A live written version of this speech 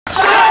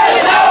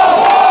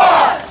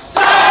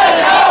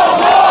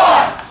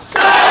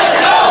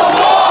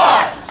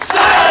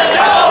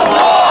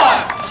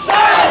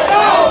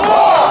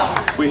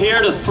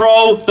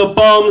throw the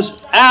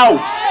bums out.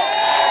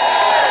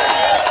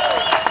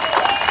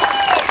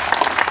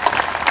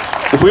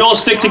 If we all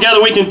stick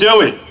together, we can do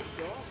it.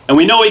 And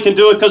we know we can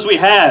do it because we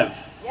have.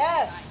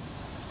 Yes.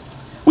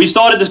 We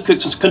started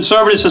the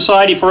Conservative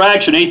Society for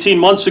Action 18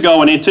 months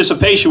ago in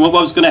anticipation of what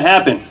was going to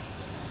happen.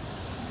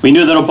 We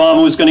knew that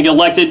Obama was going to get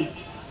elected.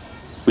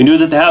 We knew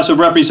that the House of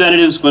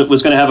Representatives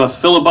was going to have a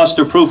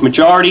filibuster-proof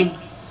majority.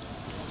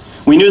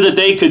 We knew that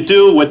they could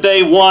do what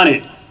they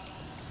wanted.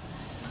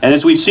 And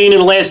as we've seen in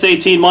the last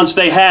 18 months,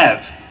 they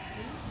have.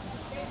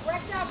 They've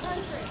wrecked our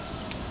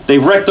country.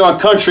 They've wrecked our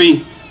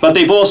country, but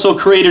they've also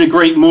created a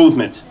great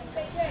movement.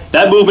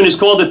 That movement is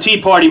called the Tea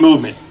Party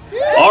movement.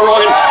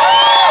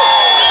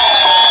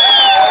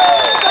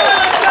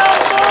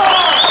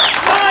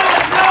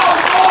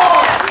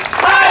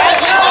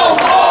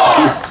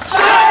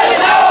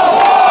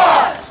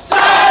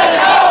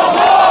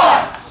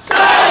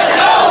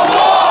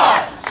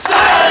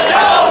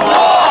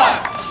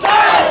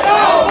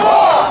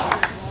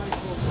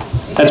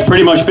 That's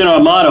pretty much been our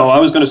motto. I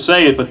was going to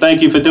say it, but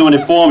thank you for doing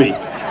it for me.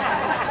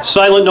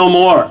 Silent no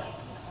more.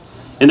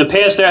 In the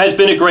past, there has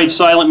been a great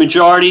silent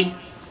majority.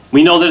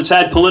 We know that it's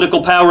had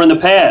political power in the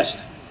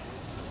past.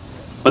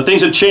 But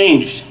things have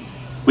changed.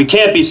 We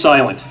can't be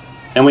silent,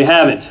 and we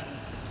haven't.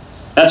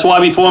 That's why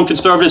we formed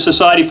Conservative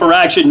Society for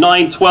Action,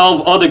 9,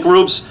 12 other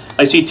groups.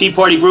 I see Tea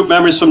Party group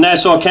members from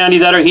Nassau County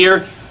that are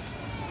here,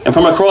 and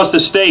from across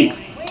the state.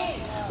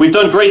 We've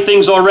done great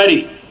things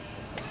already.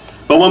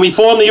 But when we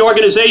formed the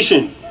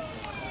organization,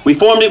 we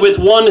formed it with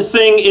one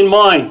thing in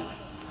mind: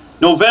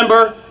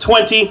 November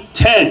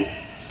 2010.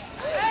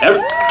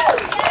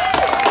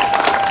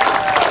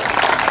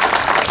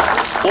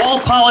 All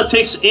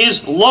politics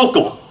is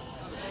local.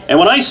 And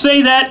when I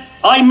say that,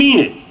 I mean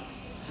it.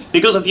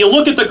 Because if you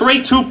look at the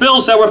great two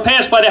bills that were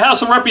passed by the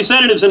House of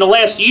Representatives in the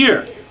last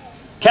year,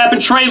 cap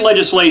and trade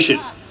legislation,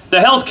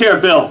 the health care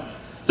bill,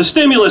 the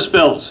stimulus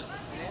bills,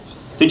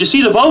 did you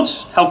see the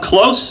votes? How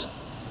close?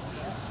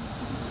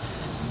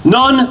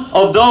 None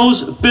of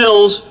those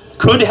bills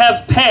could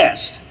have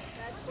passed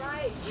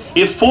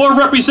if 4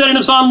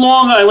 representatives on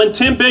Long Island,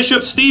 Tim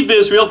Bishop, Steve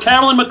Israel,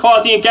 Carolyn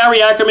McCarthy, and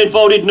Gary Ackerman,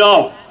 voted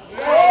no.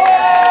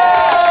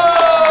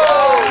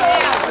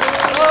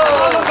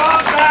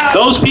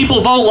 Those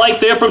people vote like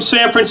they're from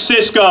San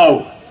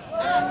Francisco.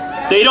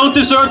 They don't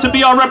deserve to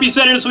be our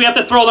representatives. We have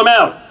to throw them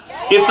out.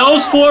 If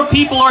those 4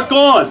 people are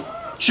gone,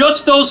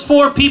 just those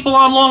 4 people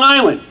on Long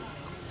Island,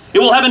 it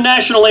will have a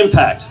national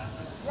impact.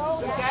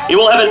 It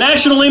will have a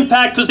national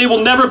impact because they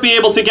will never be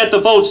able to get the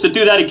votes to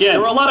do that again.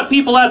 There are a lot of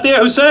people out there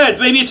who said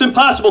maybe it's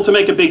impossible to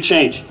make a big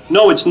change.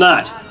 No, it's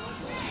not.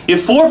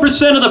 If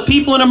 4% of the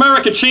people in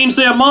America change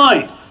their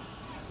mind,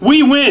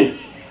 we win.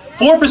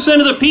 4%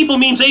 of the people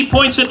means 8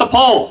 points at the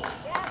poll.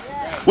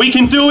 We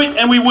can do it,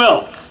 and we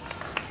will.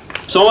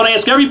 So I want to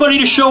ask everybody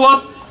to show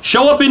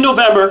up in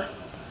November.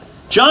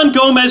 John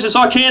Gomez is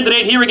our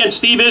candidate here against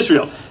Steve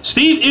Israel.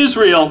 Steve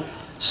Israel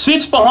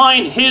sits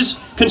behind his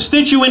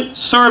constituent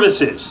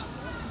services,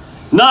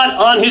 not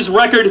on his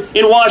record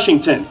in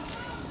Washington.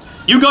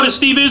 You go to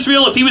Steve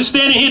Israel, if he was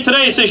standing here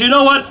today and says, you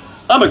know what,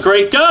 I'm a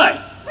great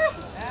guy.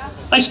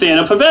 I stand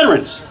up for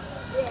veterans.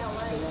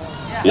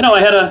 You know, I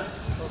had a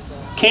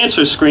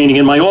cancer screening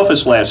in my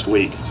office last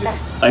week.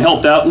 I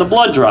helped out in the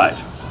blood drive.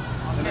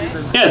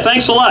 Yeah,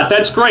 thanks a lot,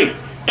 that's great.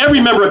 Every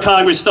member of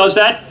Congress does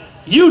that.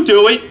 You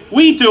do it,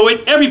 we do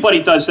it,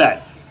 everybody does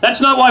that. That's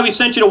not why we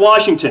sent you to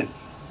Washington.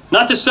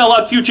 Not to sell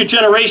out future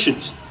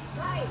generations.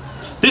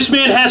 This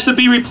man has to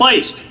be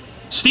replaced.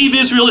 Steve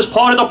Israel is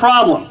part of the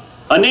problem.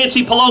 A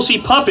Nancy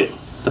Pelosi puppet.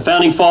 The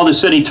Founding Fathers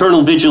said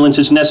eternal vigilance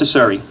is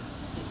necessary.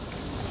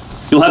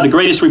 You'll have the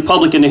greatest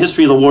republic in the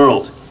history of the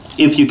world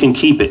if you can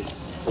keep it.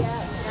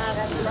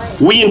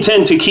 We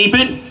intend to keep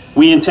it.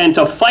 We intend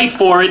to fight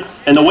for it.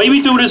 And the way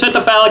we do it is at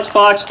the ballot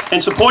box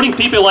and supporting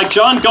people like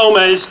John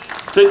Gomez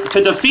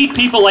to defeat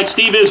people like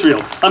Steve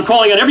Israel. I'm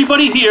calling on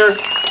everybody here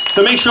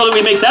to make sure that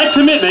we make that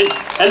commitment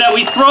and that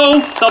we throw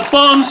the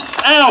bums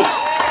out.